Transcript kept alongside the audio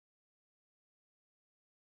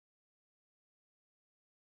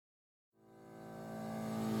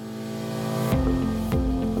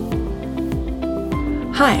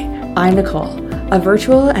Hi, I'm Nicole, a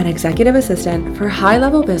virtual and executive assistant for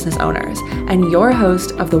high-level business owners and your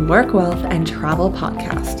host of the Work, Wealth, and Travel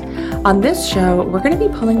podcast. On this show, we're going to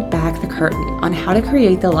be pulling back the curtain on how to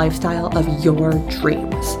create the lifestyle of your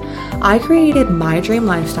dreams. I created my dream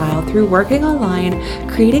lifestyle through working online,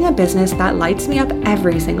 creating a business that lights me up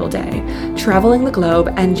every single day, traveling the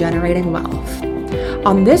globe, and generating wealth.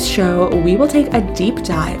 On this show, we will take a deep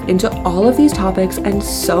dive into all of these topics and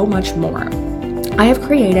so much more. I have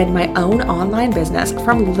created my own online business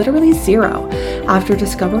from literally zero after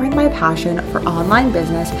discovering my passion for online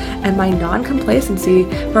business and my non-complacency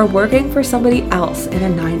for working for somebody else in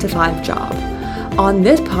a 9-to-5 job. On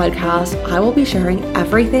this podcast, I will be sharing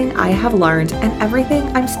everything I have learned and everything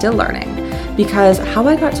I'm still learning, because how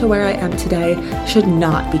I got to where I am today should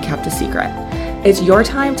not be kept a secret. It's your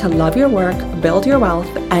time to love your work, build your wealth,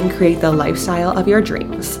 and create the lifestyle of your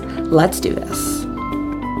dreams. Let's do this.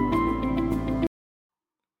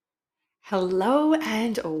 Hello,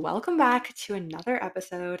 and welcome back to another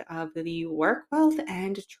episode of the Work, Wealth,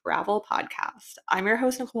 and Travel podcast. I'm your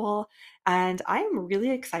host, Nicole, and I am really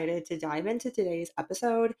excited to dive into today's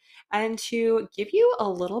episode and to give you a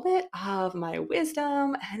little bit of my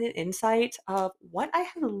wisdom and an insight of what I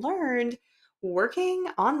have learned working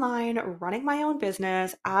online, running my own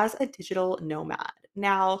business as a digital nomad.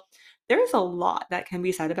 Now, there's a lot that can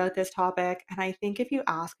be said about this topic, and I think if you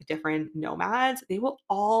ask different nomads, they will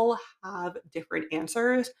all have different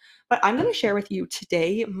answers. But I'm going to share with you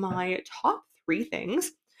today my top 3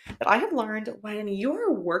 things that I have learned when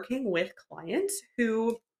you're working with clients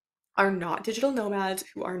who are not digital nomads,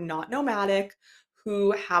 who are not nomadic,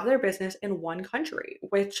 who have their business in one country,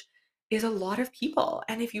 which is a lot of people.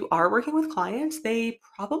 And if you are working with clients, they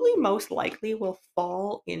probably most likely will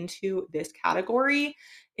fall into this category.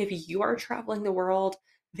 If you are traveling the world,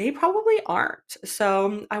 they probably aren't.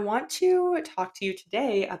 So I want to talk to you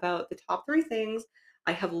today about the top 3 things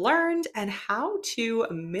I have learned and how to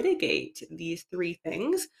mitigate these 3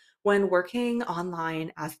 things when working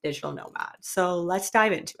online as a digital nomad. So let's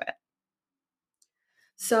dive into it.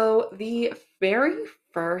 So, the very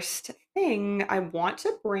first thing I want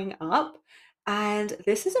to bring up, and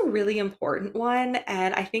this is a really important one,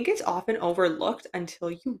 and I think it's often overlooked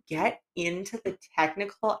until you get into the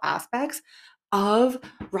technical aspects of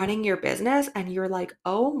running your business, and you're like,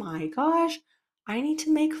 oh my gosh, I need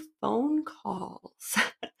to make phone calls.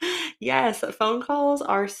 Yes, phone calls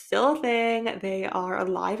are still a thing, they are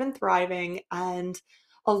alive and thriving, and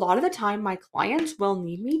a lot of the time my clients will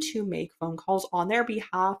need me to make phone calls on their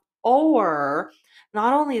behalf, or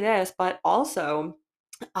not only this, but also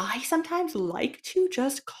I sometimes like to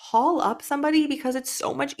just call up somebody because it's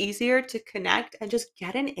so much easier to connect and just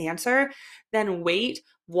get an answer than wait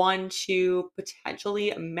 1 to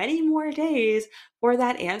potentially many more days for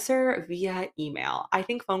that answer via email. I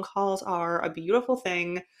think phone calls are a beautiful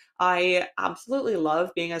thing. I absolutely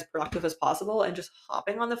love being as productive as possible and just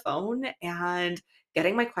hopping on the phone and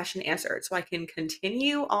getting my question answered so I can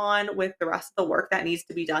continue on with the rest of the work that needs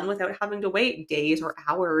to be done without having to wait days or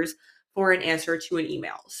hours for an answer to an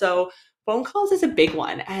email. So phone calls is a big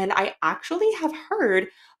one. And I actually have heard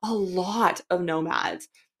a lot of nomads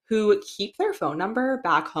who keep their phone number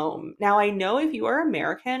back home. Now, I know if you are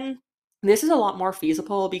American, this is a lot more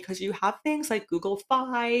feasible because you have things like Google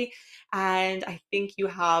Fi, and I think you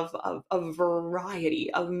have a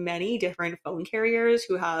variety of many different phone carriers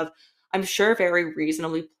who have, I'm sure, very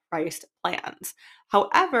reasonably priced plans.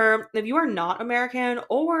 However, if you are not American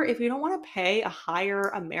or if you don't want to pay a higher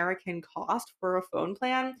American cost for a phone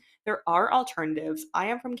plan, there are alternatives. I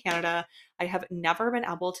am from Canada. I have never been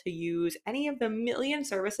able to use any of the million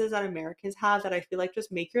services that Americans have that I feel like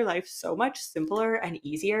just make your life so much simpler and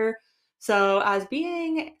easier. So, as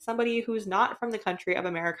being somebody who's not from the country of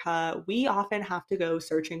America, we often have to go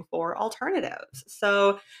searching for alternatives.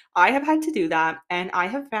 So, I have had to do that, and I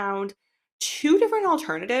have found 2 different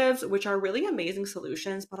alternatives, which are really amazing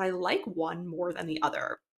solutions, but I like one more than the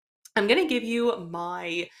other. I'm going to give you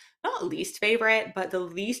my not least favorite, but the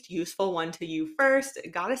least useful one to you first.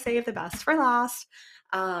 Gotta save the best for last.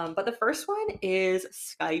 But the first one is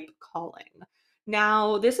Skype calling.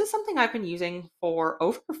 Now, this is something I've been using for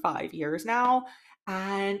over 5 years now,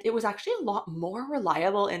 and it was actually a lot more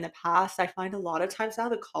reliable in the past. I find a lot of times now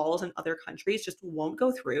the calls in other countries just won't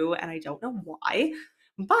go through, and I don't know why.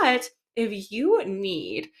 But if you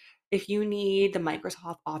need the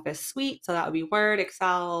Microsoft Office suite, so that would be Word,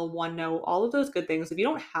 Excel, OneNote, all of those good things. If you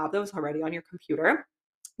don't have those already on your computer,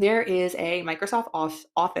 there is a Microsoft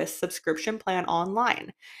Office subscription plan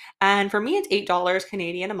online. And for me, it's $8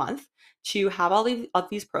 Canadian a month to have all of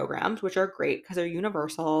these programs, which are great because they're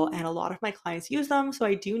universal and a lot of my clients use them. So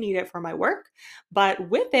I do need it for my work. But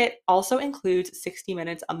with it also includes 60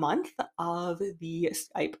 minutes a month of the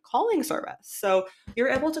Skype calling service. So you're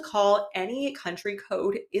able to call any country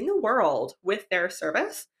code in the world with their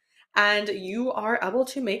service. And you are able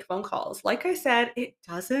to make phone calls. Like I said, it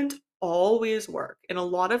doesn't always work. In a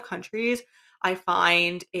lot of countries, I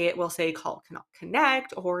find it will say call cannot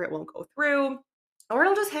connect, or it won't go through, or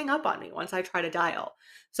it'll just hang up on me once I try to dial.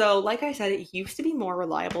 So, like I said, it used to be more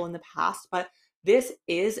reliable in the past, but this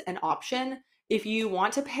is an option if you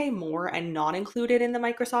want to pay more and not include it in the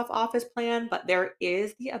Microsoft Office plan, but there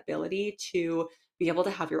is the ability to be able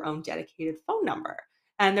to have your own dedicated phone number.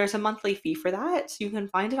 And there's a monthly fee for that. So you can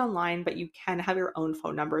find it online, but you can have your own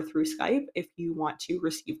phone number through Skype if you want to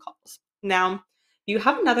receive calls. Now, you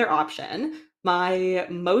have another option, my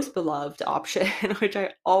most beloved option, which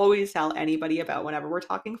I always tell anybody about whenever we're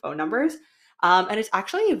talking phone numbers. And it's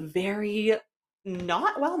actually very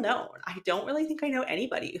not well known. I don't really think I know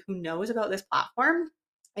anybody who knows about this platform.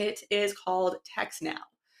 It is called Text Now.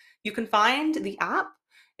 You can find the app.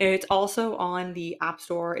 It's also on the App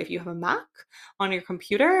Store if you have a Mac on your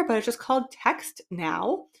computer, but it's just called Text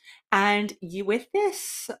Now. And you with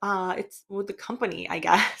this, it's with the company, I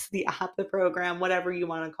guess, the app, the program, whatever you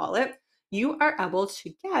want to call it, you are able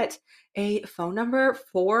to get a phone number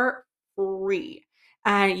for free.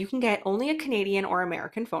 And you can get only a Canadian or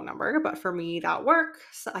American phone number, but for me, that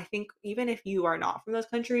works. I think even if you are not from those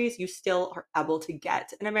countries, you still are able to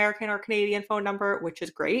get an American or Canadian phone number, which is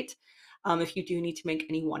great. If you do need to make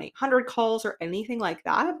any 1-800 calls or anything like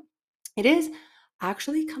that, it is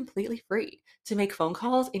actually completely free to make phone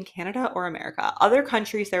calls in Canada or America. Other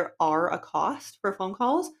countries, there are a cost for phone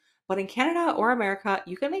calls, but in Canada or America,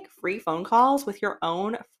 you can make free phone calls with your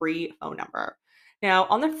own free phone number. Now,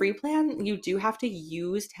 on the free plan, you do have to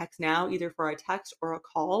use Text Now either for a text or a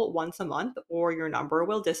call once a month, or your number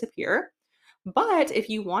will disappear. But if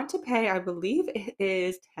you want to pay, I believe it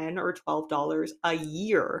is $10 or $12 a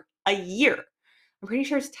year. A year. I'm pretty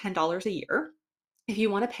sure it's $10 a year. If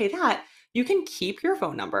you want to pay that, you can keep your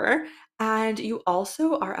phone number and you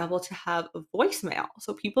also are able to have a voicemail.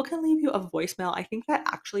 So people can leave you a voicemail. I think that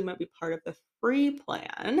actually might be part of the free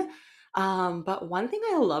plan. But one thing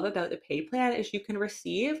I love about the pay plan is you can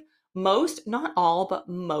receive most, not all, but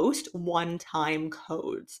most one time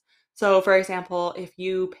codes. So, for example, if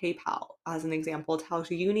you PayPal, as an example,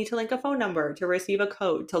 tells you you need to link a phone number to receive a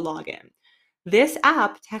code to log in, this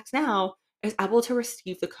app, Text Now, is able to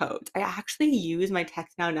receive the codes. I actually use my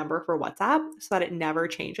Text Now number for WhatsApp so that it never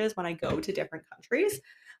changes when I go to different countries.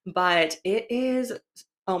 But it is,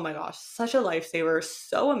 oh my gosh, such a lifesaver,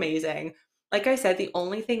 so amazing. Like I said, the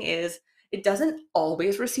only thing is it doesn't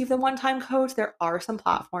always receive the one time codes. There are some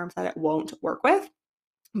platforms that it won't work with.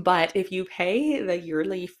 But if you pay the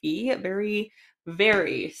yearly fee, very,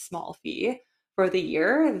 very small fee for the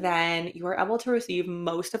year, then you are able to receive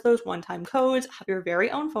most of those one time codes, have your very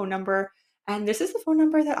own phone number. And this is the phone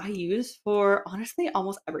number that I use for honestly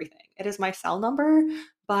almost everything. It is my cell number,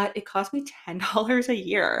 but it cost me $10 a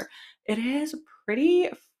year. It is pretty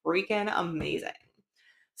freaking amazing.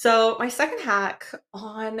 So, my second hack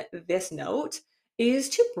on this note is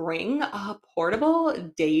to bring a portable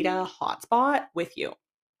data hotspot with you.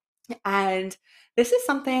 And this is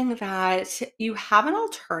something that you have an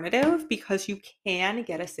alternative because you can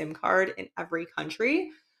get a SIM card in every country.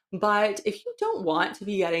 But if you don't want to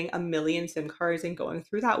be getting a million SIM cards and going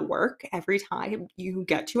through that work every time you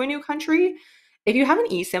get to a new country, if you have an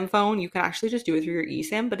eSIM phone, you can actually just do it through your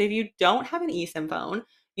eSIM. But if you don't have an eSIM phone,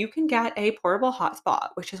 you can get a portable hotspot,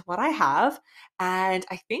 which is what I have. And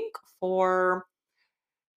I think for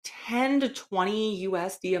 10 to 20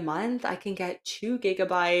 USD a month, I can get 2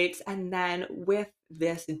 GB. And then with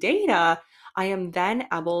this data, I am then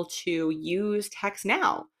able to use Text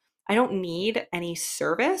Now. I don't need any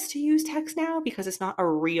service to use Text Now because it's not a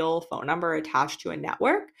real phone number attached to a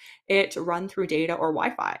network. It's run through data or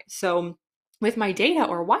Wi Fi. So with my data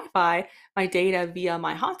or Wi Fi, my data via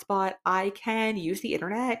my hotspot, I can use the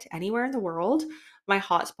internet anywhere in the world. My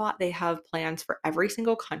hotspot, they have plans for every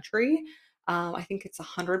single country. I think it's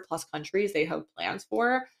 100 plus countries they have plans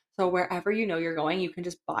for. So wherever you know you're going, you can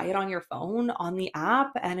just buy it on your phone on the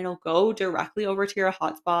app and it'll go directly over to your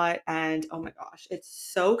hotspot. And oh my gosh,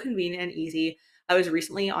 it's so convenient and easy. I was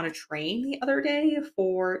recently on a train the other day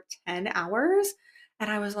for 10 hours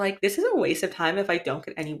and I was like, this is a waste of time if I don't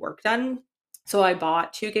get any work done. So I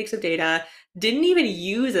bought 2 gigs of data, didn't even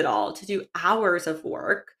use it all to do hours of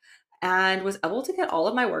work and was able to get all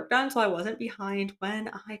of my work done so I wasn't behind when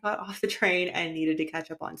I got off the train and needed to catch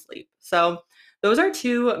up on sleep. So, those are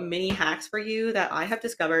two mini hacks for you that I have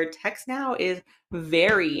discovered. TextNow is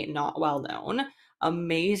very not well known.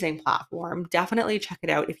 Amazing platform. Definitely check it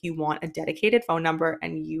out if you want a dedicated phone number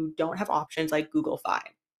and you don't have options like Google Fi.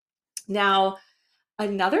 Now,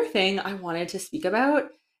 another thing I wanted to speak about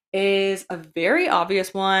is a very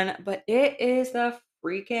obvious one, but it is the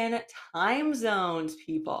freaking time zones,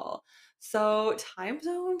 people. So, time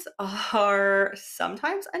zones are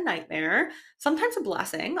sometimes a nightmare, sometimes a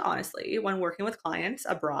blessing, honestly, when working with clients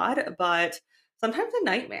abroad, but sometimes a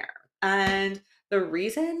nightmare. And the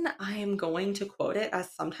reason I am going to quote it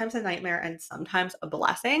as sometimes a nightmare and sometimes a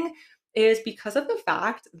blessing is because of the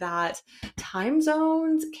fact that time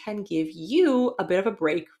zones can give you a bit of a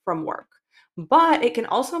break from work. But it can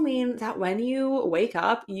also mean that when you wake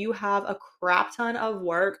up, you have a crap ton of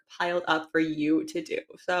work piled up for you to do.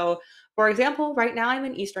 So, for example, right now I'm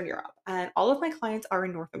in Eastern Europe and all of my clients are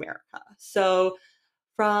in North America. So,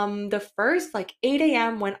 from the first like 8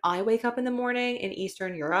 a.m. when I wake up in the morning in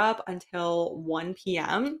Eastern Europe until 1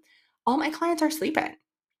 p.m., all my clients are sleeping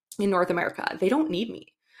in North America. They don't need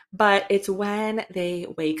me. But it's when they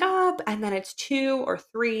wake up and then it's 2 or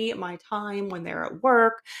 3 my time when they're at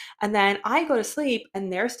work. And then I go to sleep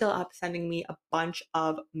and they're still up sending me a bunch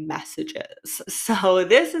of messages. So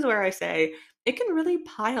this is where I say it can really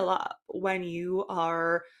pile up when you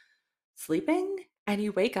are sleeping and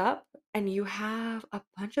you wake up and you have a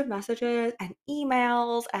bunch of messages and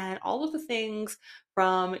emails and all of the things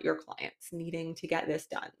from your clients needing to get this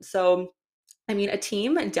done. So I mean, a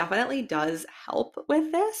team definitely does help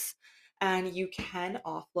with this, and you can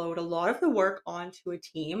offload a lot of the work onto a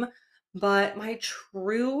team. But my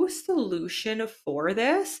true solution for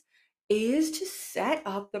this is to set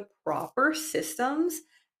up the proper systems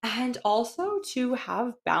and also to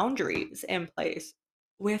have boundaries in place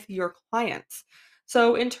with your clients.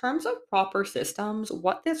 So, in terms of proper systems,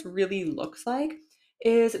 what this really looks like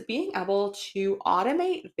is being able to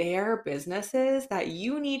automate their businesses that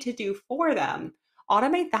you need to do for them.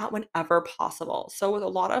 Automate that whenever possible. So, with a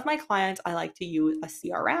lot of my clients, I like to use a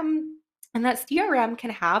CRM, and that CRM can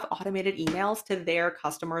have automated emails to their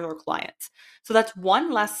customers or clients. So, that's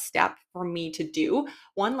one less step for me to do,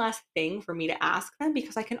 one less thing for me to ask them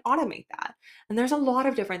because I can automate that. And there's a lot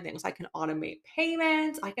of different things. I can automate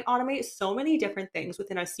payments, I can automate so many different things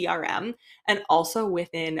within a CRM and also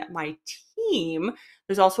within my team.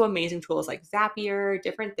 There's also amazing tools like Zapier,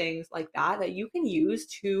 different things like that that you can use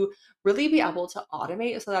to really be able to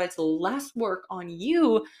automate so that it's less work on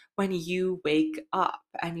you when you wake up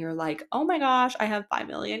and you're like, oh my gosh, I have 5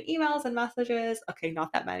 million emails and messages. Okay,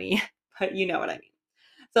 not that many, but you know what I mean.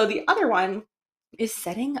 So the other one is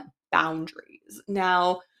setting boundaries.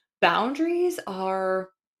 Now, boundaries are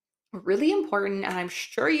really important, and I'm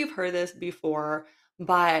sure you've heard this before,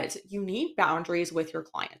 but you need boundaries with your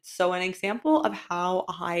clients. So an example of how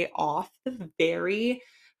I from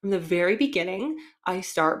the very beginning, I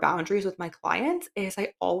start boundaries with my clients is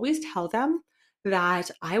I always tell them that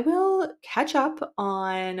I will catch up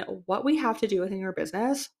on what we have to do within your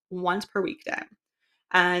business once per weekday.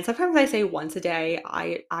 And sometimes I say once a day.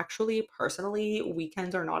 I actually personally,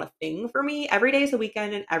 weekends are not a thing for me. Every day is a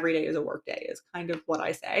weekend and every day is a work day, is kind of what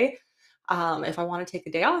I say. If I want to take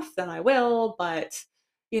a day off, then I will. But,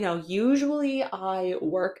 usually I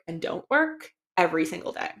work and don't work every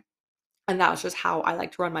single day. And that's just how I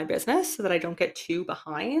like to run my business so that I don't get too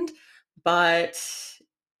behind. But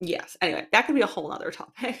yes, anyway, that could be a whole nother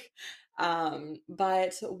topic.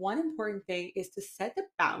 But one important thing is to set the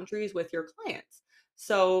boundaries with your clients.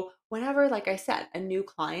 So, whenever, like I said, a new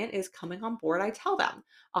client is coming on board, I tell them,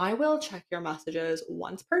 I will check your messages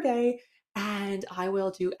once per day and I will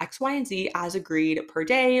do X, Y, and Z as agreed per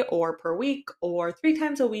day or per week or 3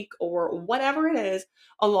 times a week or whatever it is.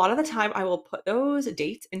 A lot of the time, I will put those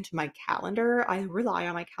dates into my calendar. I rely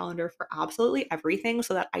on my calendar for absolutely everything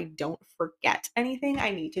so that I don't forget anything I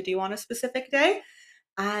need to do on a specific day.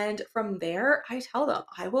 And from there, I tell them,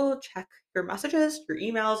 I will check your messages, your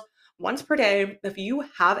emails once per day. If you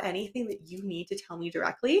have anything that you need to tell me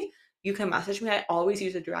directly, you can message me. I always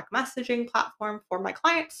use a direct messaging platform for my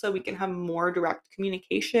clients so we can have more direct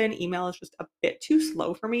communication. Email is just a bit too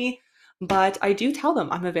slow for me, but I do tell them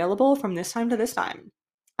I'm available from this time to this time.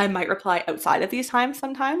 I might reply outside of these times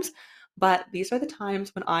sometimes, but these are the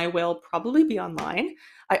times when I will probably be online.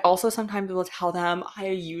 I also sometimes will tell them I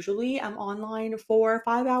usually am online for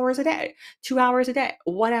 5 hours a day, 2 hours a day,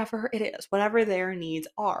 whatever it is, whatever their needs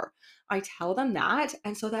are. I tell them that.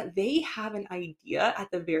 And so that they have an idea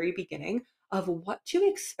at the very beginning of what to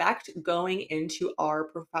expect going into our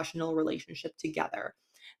professional relationship together.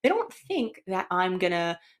 they don't think that I'm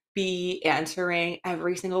gonna be answering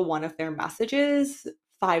every single one of their messages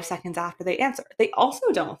 5 seconds after they answer. They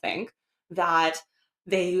also don't think that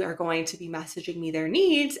they are going to be messaging me their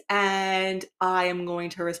needs and I am going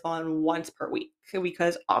to respond once per week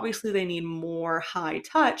because obviously they need more high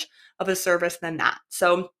touch of a service than that.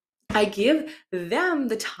 So I give them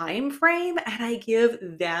the time frame and I give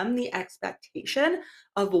them the expectation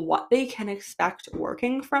of what they can expect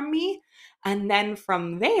working from me. And then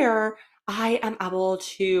from there, I am able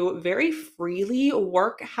to very freely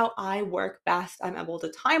work how I work best. I'm able to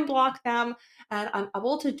time block them and I'm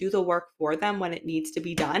able to do the work for them when it needs to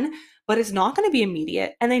be done, but it's not going to be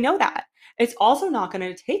immediate. And they know that. It's also not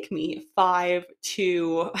going to take me 5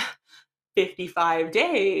 to 55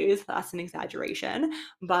 days, that's an exaggeration,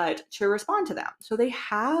 but to respond to them. So they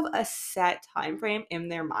have a set time frame in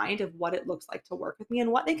their mind of what it looks like to work with me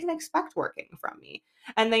and what they can expect working from me.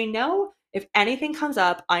 And they know if anything comes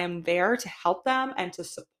up, I am there to help them and to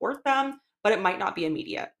support them, but it might not be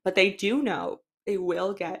immediate. But they do know they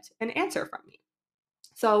will get an answer from me.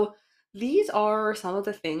 So, these are some of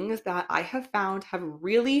the things that I have found have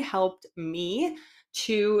really helped me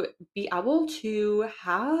to be able to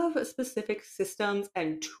have specific systems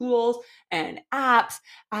and tools and apps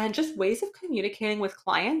and just ways of communicating with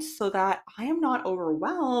clients so that I am not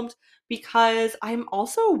overwhelmed because I'm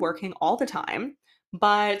also working all the time,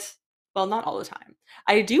 but well, not all the time.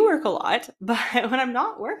 I do work a lot, but when I'm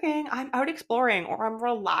not working, I'm out exploring or I'm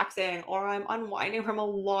relaxing or I'm unwinding from a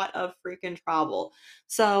lot of freaking travel.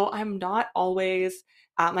 So I'm not always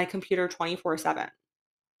at my computer 24/7.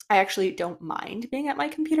 I actually don't mind being at my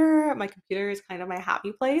computer. My computer is kind of my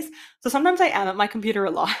happy place. So sometimes I am at my computer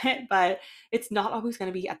a lot, but it's not always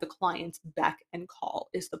going to be at the client's beck and call,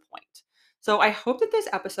 is the point. So I hope that this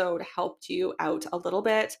episode helped you out a little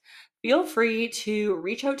bit. Feel free to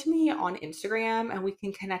reach out to me on Instagram and we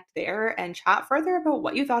can connect there and chat further about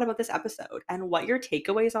what you thought about this episode and what your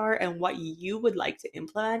takeaways are and what you would like to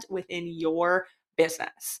implement within your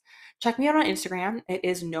business. Check me out on Instagram. It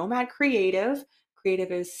is Nomad Creative.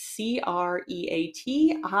 Creative is CREATIVV,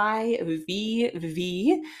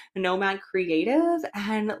 Nomad Creative.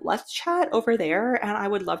 And let's chat over there. And I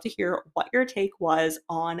would love to hear what your take was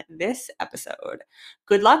on this episode.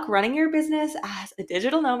 Good luck running your business as a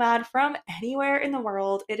digital nomad from anywhere in the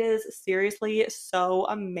world. It is seriously so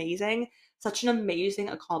amazing. Such an amazing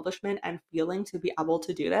accomplishment and feeling to be able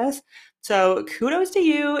to do this. So, kudos to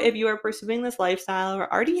you if you are pursuing this lifestyle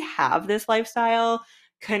or already have this lifestyle.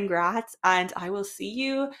 Congrats, and I will see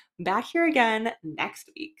you back here again next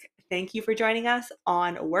week. Thank you for joining us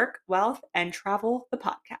on Work, Wealth, and Travel, the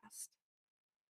podcast.